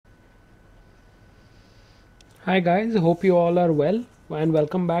Hi guys, hope you all are well and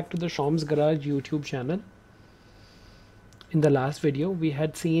welcome back to the Shom's Garage YouTube channel. In the last video we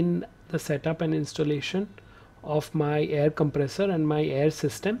had seen the setup and installation of my air compressor and my air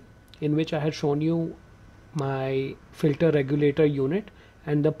system, in which I had shown you my filter regulator unit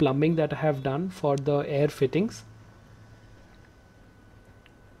and the plumbing that I have done for the air fittings.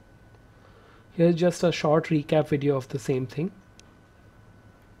 Here's just a short recap video of the same thing.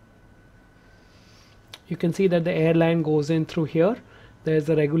 You can see that the air line goes in through here. There's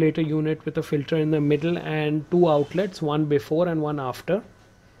a regulator unit with a filter in the middle and two outlets, one before and one after.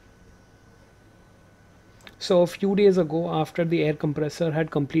 So a few days ago, after the air compressor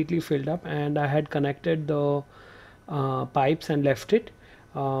had completely filled up and I had connected the pipes and left it,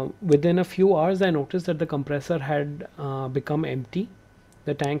 within a few hours I noticed that the compressor had become empty.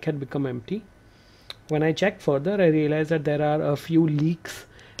 The tank had become empty. When I checked further, I realized that there are a few leaks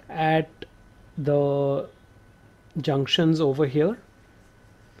at the junctions over here.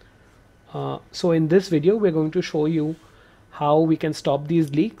 So in this video we're going to show you how we can stop these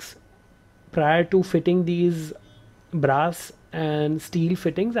leaks. Prior to fitting these brass and steel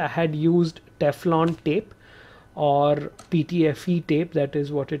fittings, I had used Teflon tape or PTFE tape, that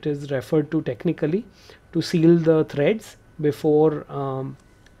is what it is referred to technically, to seal the threads before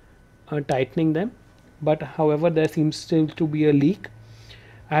tightening them. But however, there seems still to be a leak.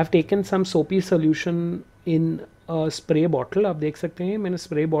 I have taken some soapy solution in a spray bottle. आप देख सकते हैं मैंने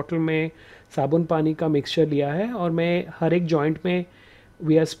spray bottle में साबुन पानी का mixture लिया है और मैं हर एक जॉइंट में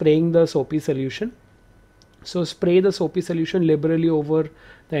we are spraying the soapy solution. So spray the soapy solution liberally over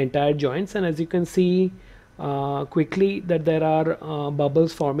the entire joints, and as you can see quickly that there are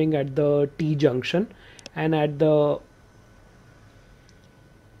bubbles forming at the T junction and at the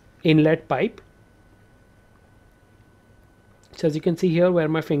inlet pipe. So as you can see here where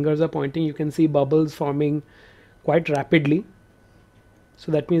my fingers are pointing, you can see bubbles forming quite rapidly.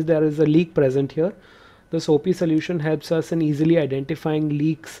 So that means there is a leak present here. The soapy solution helps us in easily identifying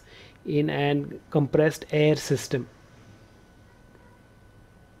leaks in an compressed air system.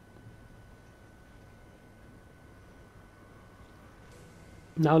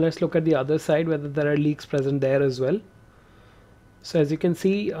 Now let's look at the other side, whether there are leaks present there as well. So as you can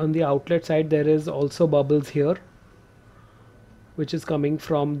see on the outlet side, there is also bubbles here, which is coming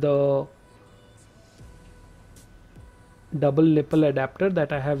from the double nipple adapter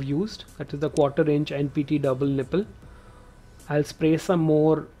that I have used, that is the 1/4 inch NPT double nipple. I'll spray some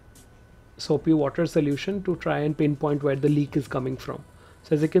more soapy water solution to try and pinpoint where the leak is coming from.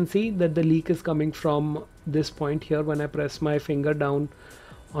 So as you can see that the leak is coming from this point here. When I press my finger down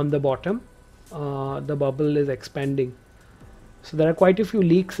on the bottom, the bubble is expanding. So there are quite a few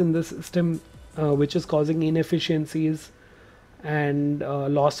leaks in the system which is causing inefficiencies and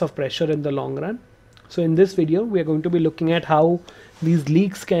loss of pressure in the long run. So in this video we are going to be looking at how these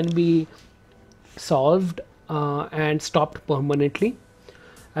leaks can be solved and stopped permanently.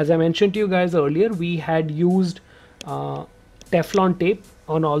 As I mentioned to you guys earlier, we had used Teflon tape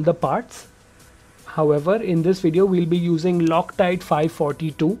on all the parts. However, in this video we'll be using Loctite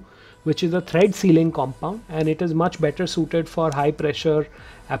 542, which is a thread sealing compound, and it is much better suited for high pressure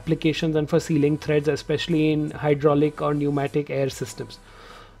applications and for sealing threads, especially in hydraulic or pneumatic air systems.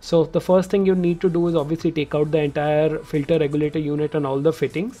 So the first thing you need to do is obviously take out the entire filter regulator unit and all the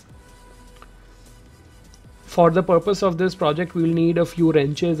fittings. For the purpose of this project, we will need a few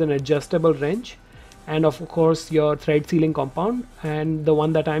wrenches, an adjustable wrench, and of course your thread sealing compound, and the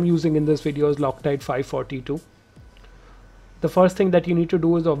one that I'm using in this video is Loctite 542. The first thing that you need to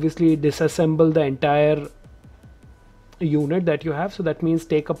do is obviously disassemble the entire unit that you have. So that means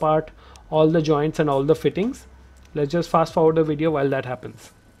take apart all the joints and all the fittings. Let's just fast forward the video while that happens.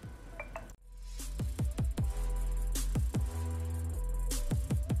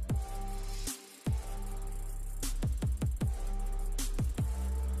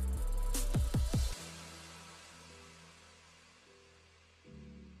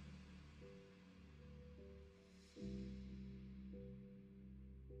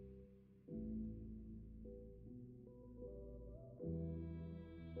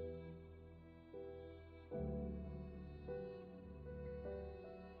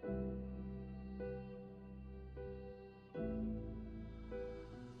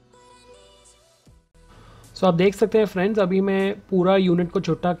 So आप देख सकते हैं friends, अभी मैं पूरा unit को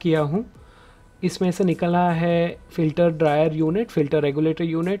छोटा किया हूँ. इसमें से निकला है filter dryer unit, filter regulator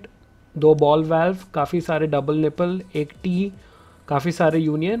unit, 2 ball valve, काफ़ी सारे डबल निपल, एक टी, काफ़ी सारे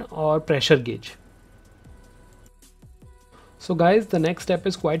यूनियन और pressure gauge. So guys the next step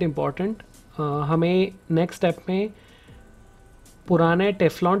is quite important. हमें नेक्स्ट स्टेप में पुराने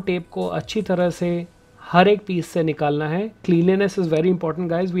टेफ्लॉन टेप को अच्छी तरह से हर एक पीस से निकालना है. Cleanliness is very important,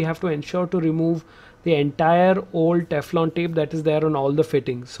 guys. We have to ensure to remove the entire old Teflon tape that is there on all the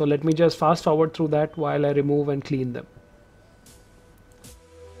fittings. So let me just fast forward through that while I remove and clean them.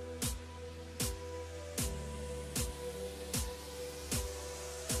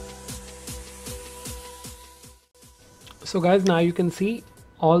 So guys, now you can see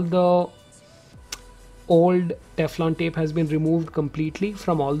all the old Teflon tape has been removed completely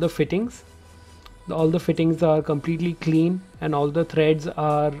from all the fittings. All the fittings are completely clean and all the threads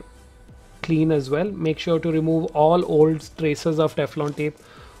are clean as well. Make sure to remove all old traces of Teflon tape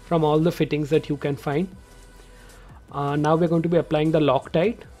from all the fittings that you can find. Now we're going to be applying the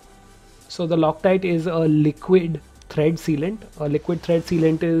Loctite. So the Loctite is a liquid thread sealant. A liquid thread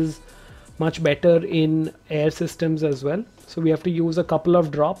sealant is much better in air systems as well. So we have to use a couple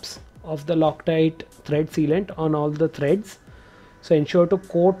of drops of the Loctite thread sealant on all the threads. So ensure to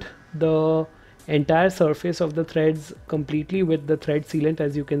coat the entire surface of the threads completely with the thread sealant,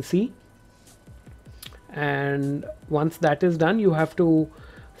 as you can see. And once that is done, you have to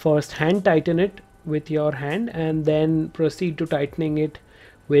first hand tighten it with your hand and then proceed to tightening it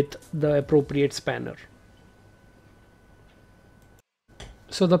with the appropriate spanner.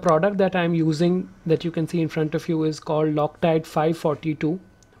 So the product that I'm using that you can see in front of you is called Loctite 542,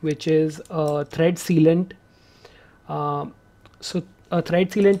 which is a thread sealant. So a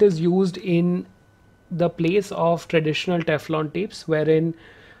thread sealant is used in the place of traditional Teflon tapes, wherein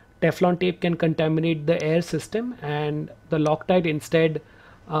Teflon tape can contaminate the air system, and the Loctite instead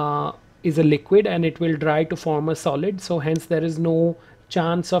is a liquid and it will dry to form a solid. So hence there is no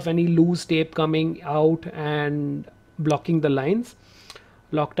chance of any loose tape coming out and blocking the lines.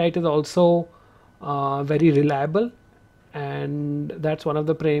 Loctite is also very reliable, and that's one of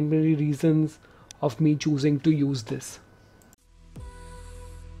the primary reasons of me choosing to use this.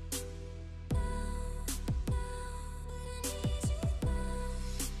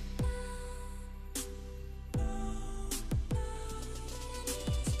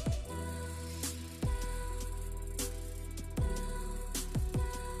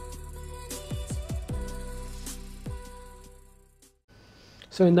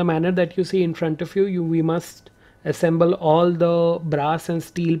 So in the manner that you see in front of you, we must assemble all the brass and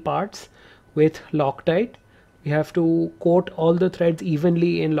steel parts with Loctite. We have to coat all the threads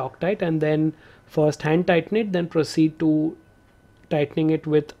evenly in Loctite and then first hand tighten it, then proceed to tightening it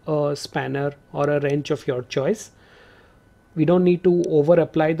with a spanner or a wrench of your choice. We don't need to over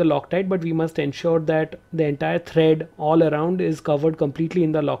apply the Loctite, but we must ensure that the entire thread all around is covered completely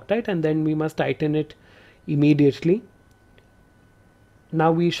in the Loctite, and then we must tighten it immediately. Now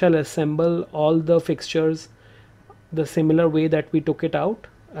we shall assemble all the fixtures the similar way that we took it out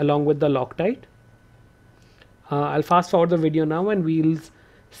along with the Loctite. I'll fast forward the video now and we'll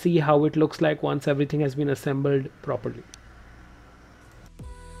see how it looks like once everything has been assembled properly.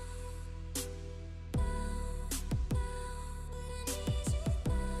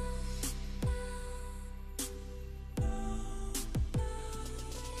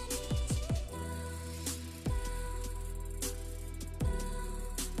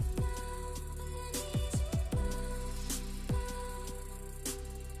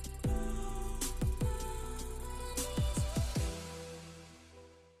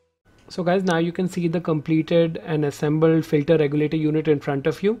 So guys, now you can see the completed and assembled filter regulator unit in front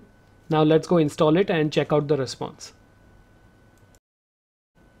of you. Now let's go install it and check out the response.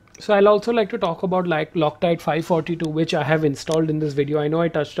 So I'll also like to talk about Loctite 542, which I have installed in this video. I know I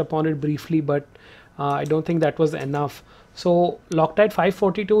touched upon it briefly, but I don't think that was enough. So Loctite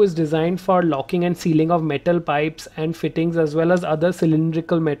 542 is designed for locking and sealing of metal pipes and fittings, as well as other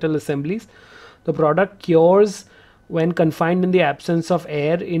cylindrical metal assemblies. The product cures when confined in the absence of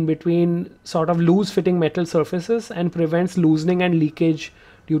air in between sort of loose fitting metal surfaces and prevents loosening and leakage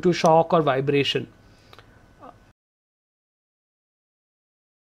due to shock or vibration.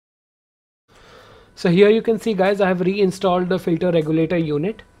 So here you can see, guys, I have reinstalled the filter regulator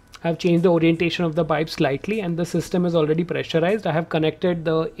unit. I have changed the orientation of the pipe slightly and the system is already pressurized. I have connected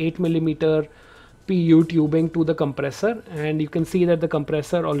the 8mm PU tubing to the compressor, and you can see that the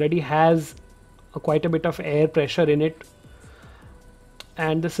compressor already has quite a bit of air pressure in it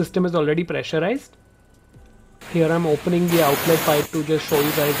and the system is already pressurized. Here I'm opening the outlet pipe to just show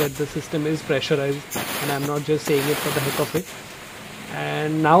you guys that the system is pressurized and I'm not just saying it for the heck of it.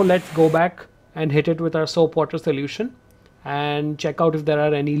 And now let's go back and hit it with our soap water solution and check out if there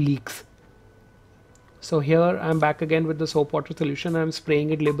are any leaks. So here I'm back again with the soap water solution. I'm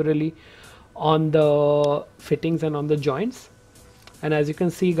spraying it liberally on the fittings and on the joints, and as you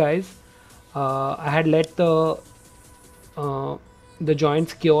can see, guys, I had let the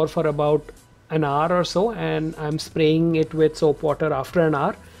joints cure for about an hour or so, and I'm spraying it with soap water after an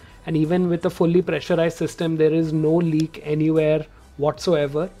hour, and even with a fully pressurized system there is no leak anywhere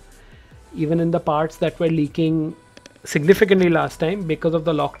whatsoever. Even in the parts that were leaking significantly last time, because of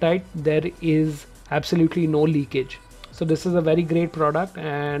the Loctite there is absolutely no leakage. So this is a very great product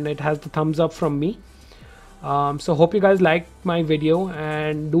and it has the thumbs up from me. So hope you guys liked my video,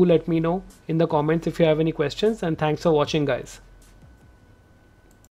 and do let me know in the comments if you have any questions, and thanks for watching guys.